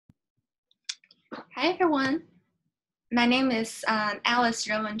Hi everyone, my name is Alice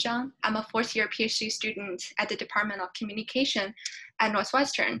Zhang. I'm a fourth-year PhD student at the Department of Communication at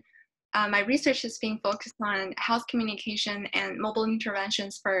Northwestern. My research is being focused on health communication and mobile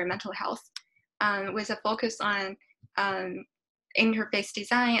interventions for mental health, with a focus on interface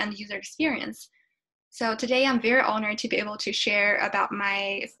design and user experience. So today I'm very honored to be able to share about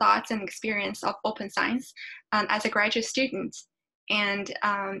my thoughts and experience of open science as a graduate student. And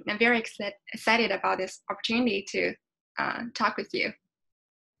I'm very excited about this opportunity to talk with you.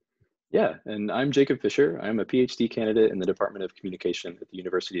 Yeah, and I'm Jacob Fischer. I'm a PhD candidate in the Department of Communication at the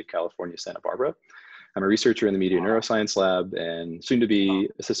University of California, Santa Barbara. I'm a researcher in the Media Neuroscience Lab and soon to be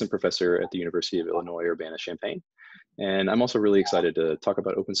assistant professor at the University of Illinois, Urbana-Champaign. And I'm also really excited to talk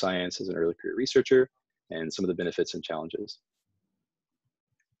about open science as an early career researcher and some of the benefits and challenges.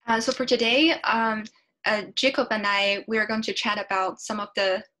 So for today, Jacob and we are going to chat about some of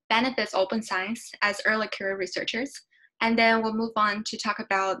the benefits of open science as early career researchers. And then we'll move on to talk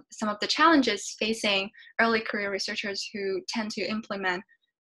about some of the challenges facing early career researchers who tend to implement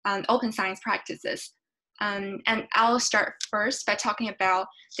open science practices. And I'll start first by talking about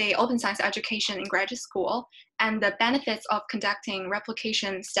the open science education in graduate school and the benefits of conducting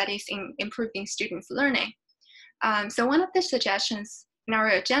replication studies in improving students' learning. So one of the suggestions in our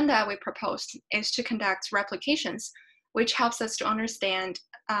agenda we proposed is to conduct replications, which helps us to understand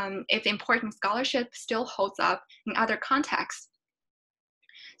if the important scholarship still holds up in other contexts.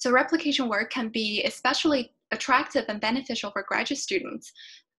 So replication work can be especially attractive and beneficial for graduate students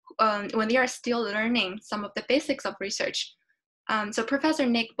when they are still learning some of the basics of research. So Professor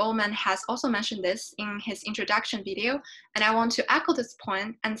Nick Bowman has also mentioned this in his introduction video, and I want to echo this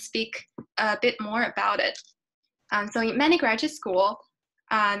point and speak a bit more about it. So in many graduate schools,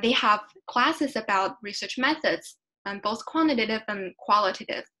 they have classes about research methods, both quantitative and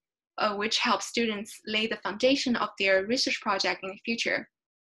qualitative, which help students lay the foundation of their research project in the future.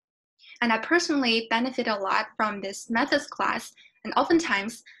 And I personally benefit a lot from this methods class, and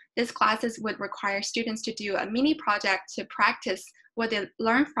oftentimes these classes would require students to do a mini project to practice what they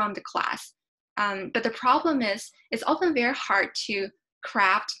learned from the class. But the problem is, it's often very hard to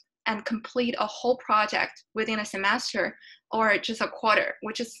craft and complete a whole project within a semester or just a quarter,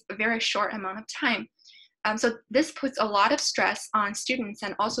 which is a very short amount of time. So this puts a lot of stress on students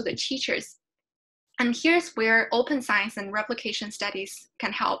and also the teachers. And here's where open science and replication studies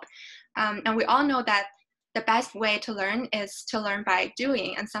can help. And we all know that the best way to learn is to learn by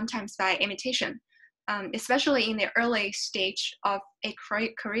doing and sometimes by imitation, especially in the early stage of a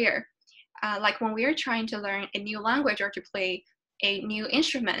career. Like when we're trying to learn a new language or to play a new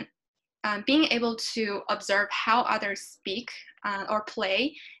instrument, being able to observe how others speak or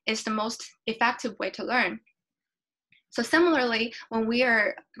play is the most effective way to learn. So similarly, when we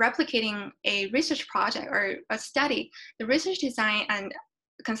are replicating a research project or a study, the research design and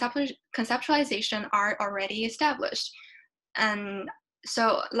conceptualization are already established. And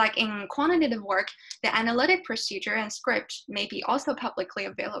so like in quantitative work, the analytic procedure and script may be also publicly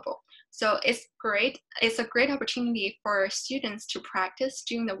available. So it's a great opportunity for students to practice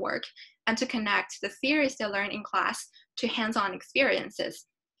doing the work and to connect the theories they learn in class to hands-on experiences.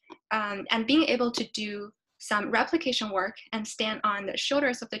 And being able to do some replication work and stand on the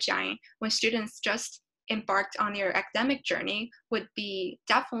shoulders of the giant when students just embarked on their academic journey would be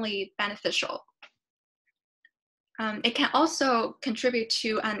definitely beneficial. It can also contribute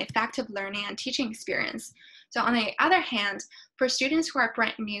to an effective learning and teaching experience. So on the other hand, for students who are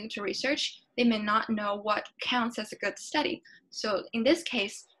brand new to research, they may not know what counts as a good study. So in this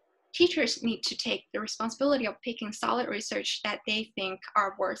case, teachers need to take the responsibility of picking solid research that they think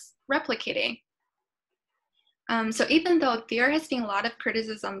are worth replicating. So even though there has been a lot of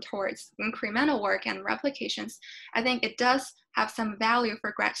criticism towards incremental work and replications, I think it does have some value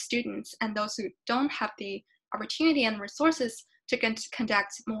for grad students and those who don't have the opportunity and resources to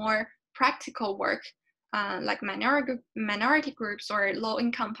conduct more practical work, like minority groups or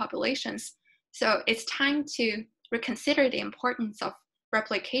low-income populations. So it's time to reconsider the importance of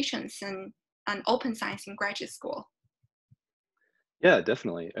replications and open science in graduate school. Yeah,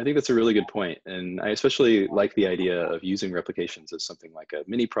 definitely. I think that's a really good point. And I especially like the idea of using replications as something like a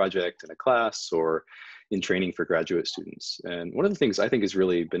mini project in a class or in training for graduate students. And one of the things I think is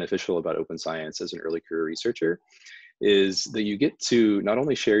really beneficial about open science as an early career researcher is that you get to not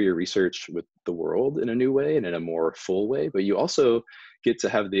only share your research with the world in a new way and in a more full way, but you also get to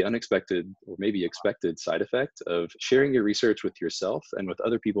have the unexpected or maybe expected side effect of sharing your research with yourself and with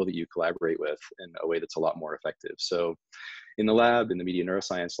other people that you collaborate with in a way that's a lot more effective. So in the lab, in the media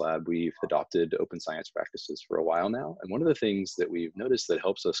neuroscience lab, we've adopted open science practices for a while now. And one of the things that we've noticed that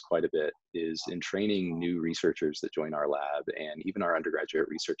helps us quite a bit is in training new researchers that join our lab and even our undergraduate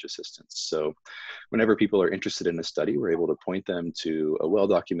research assistants. So whenever people are interested in a study, we're able to point them to a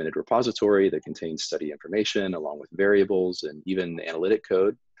well-documented repository that contains study information along with variables and even analytic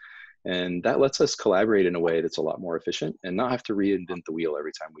code. And that lets us collaborate in a way that's a lot more efficient and not have to reinvent the wheel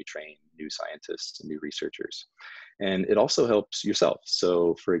every time we train new scientists and new researchers. And it also helps yourself.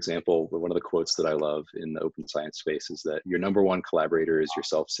 So for example, one of the quotes that I love in the open science space is that your number one collaborator is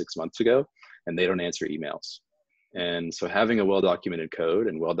yourself 6 months ago, and they don't answer emails. And so having a well-documented code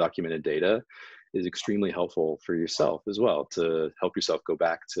and well-documented data is extremely helpful for yourself as well, to help yourself go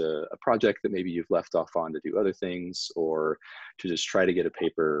back to a project that maybe you've left off on to do other things, or to just try to get a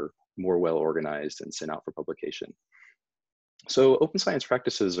paper more well organized and sent out for publication. So open science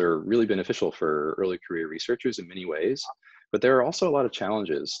practices are really beneficial for early career researchers in many ways, but there are also a lot of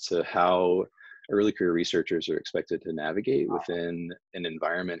challenges to how early career researchers are expected to navigate within an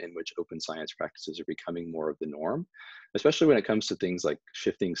environment in which open science practices are becoming more of the norm, especially when it comes to things like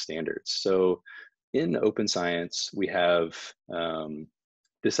shifting standards. So in open science, we have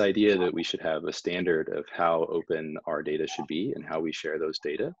this idea that we should have a standard of how open our data should be and how we share those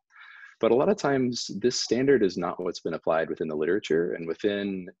data. But a lot of times this standard is not what's been applied within the literature and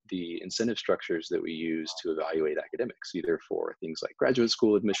within the incentive structures that we use to evaluate academics, either for things like graduate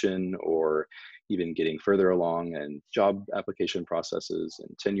school admission or even getting further along and job application processes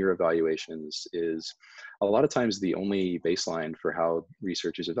and tenure evaluations. Is a lot of times the only baseline for how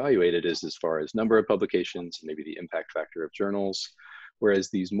research is evaluated is as far as number of publications, maybe the impact factor of journals.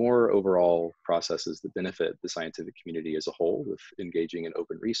 Whereas these more overall processes that benefit the scientific community as a whole with engaging in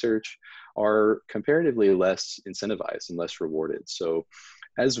open research are comparatively less incentivized and less rewarded. So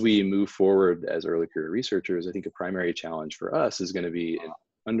as we move forward as early career researchers, I think a primary challenge for us is going to be in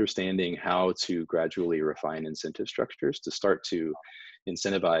understanding how to gradually refine incentive structures to start to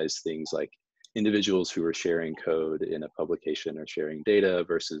incentivize things like individuals who are sharing code in a publication or sharing data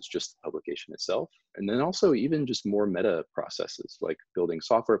versus just the publication itself. And then also even just more meta processes like building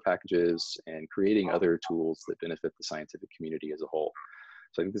software packages and creating other tools that benefit the scientific community as a whole.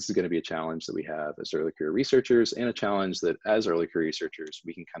 So I think this is going to be a challenge that we have as early career researchers, and a challenge that as early career researchers,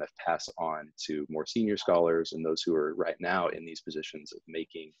 we can kind of pass on to more senior scholars and those who are right now in these positions of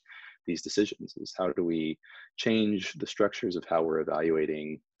making these decisions. Is how do we change the structures of how we're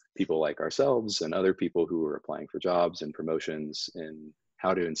evaluating people like ourselves and other people who are applying for jobs and promotions, and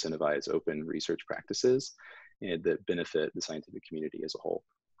how to incentivize open research practices and that benefit the scientific community as a whole.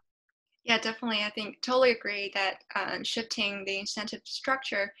 Yeah, definitely. I think totally agree that shifting the incentive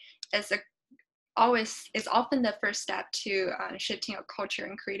structure is often the first step to shifting a culture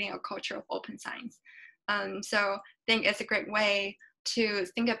and creating a culture of open science. So I think it's a great way to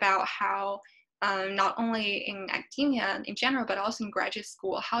think about how not only in academia in general, but also in graduate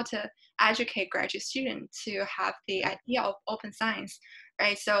school, how to educate graduate students to have the idea of open science,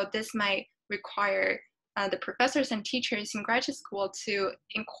 right? So this might require the professors and teachers in graduate school to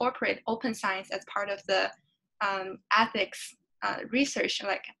incorporate open science as part of the ethics research,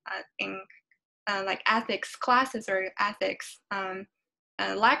 like in like ethics classes or ethics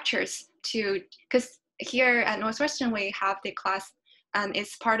lectures. Because here at Northwestern we have the class.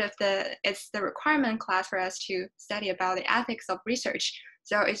 It's the requirement class for us to study about the ethics of research.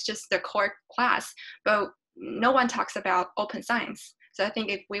 So it's just the core class, but no one talks about open science. So I think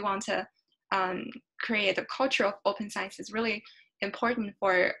if we want to create a culture of open science, it's really important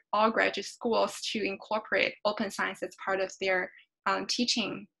for all graduate schools to incorporate open science as part of their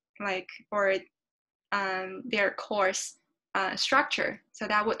teaching, like, or their course structure. So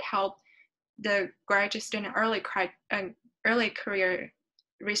that would help the graduate student early career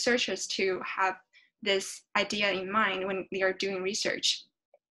researchers to have this idea in mind when they are doing research.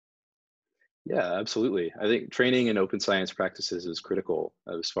 Yeah, absolutely. I think training in open science practices is critical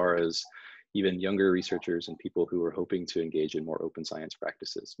as far as even younger researchers and people who are hoping to engage in more open science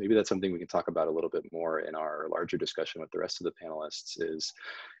practices. Maybe that's something we can talk about a little bit more in our larger discussion with the rest of the panelists, is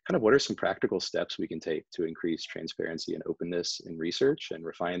kind of what are some practical steps we can take to increase transparency and openness in research and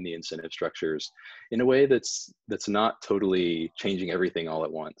refine the incentive structures in a way that's not totally changing everything all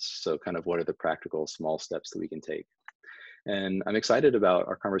at once. So kind of what are the practical small steps that we can take? And I'm excited about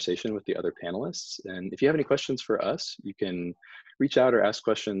our conversation with the other panelists. And if you have any questions for us, you can reach out or ask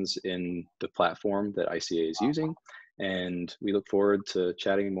questions in the platform that ICA is using. And we look forward to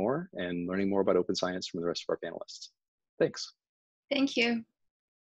chatting more and learning more about open science from the rest of our panelists. Thanks. Thank you.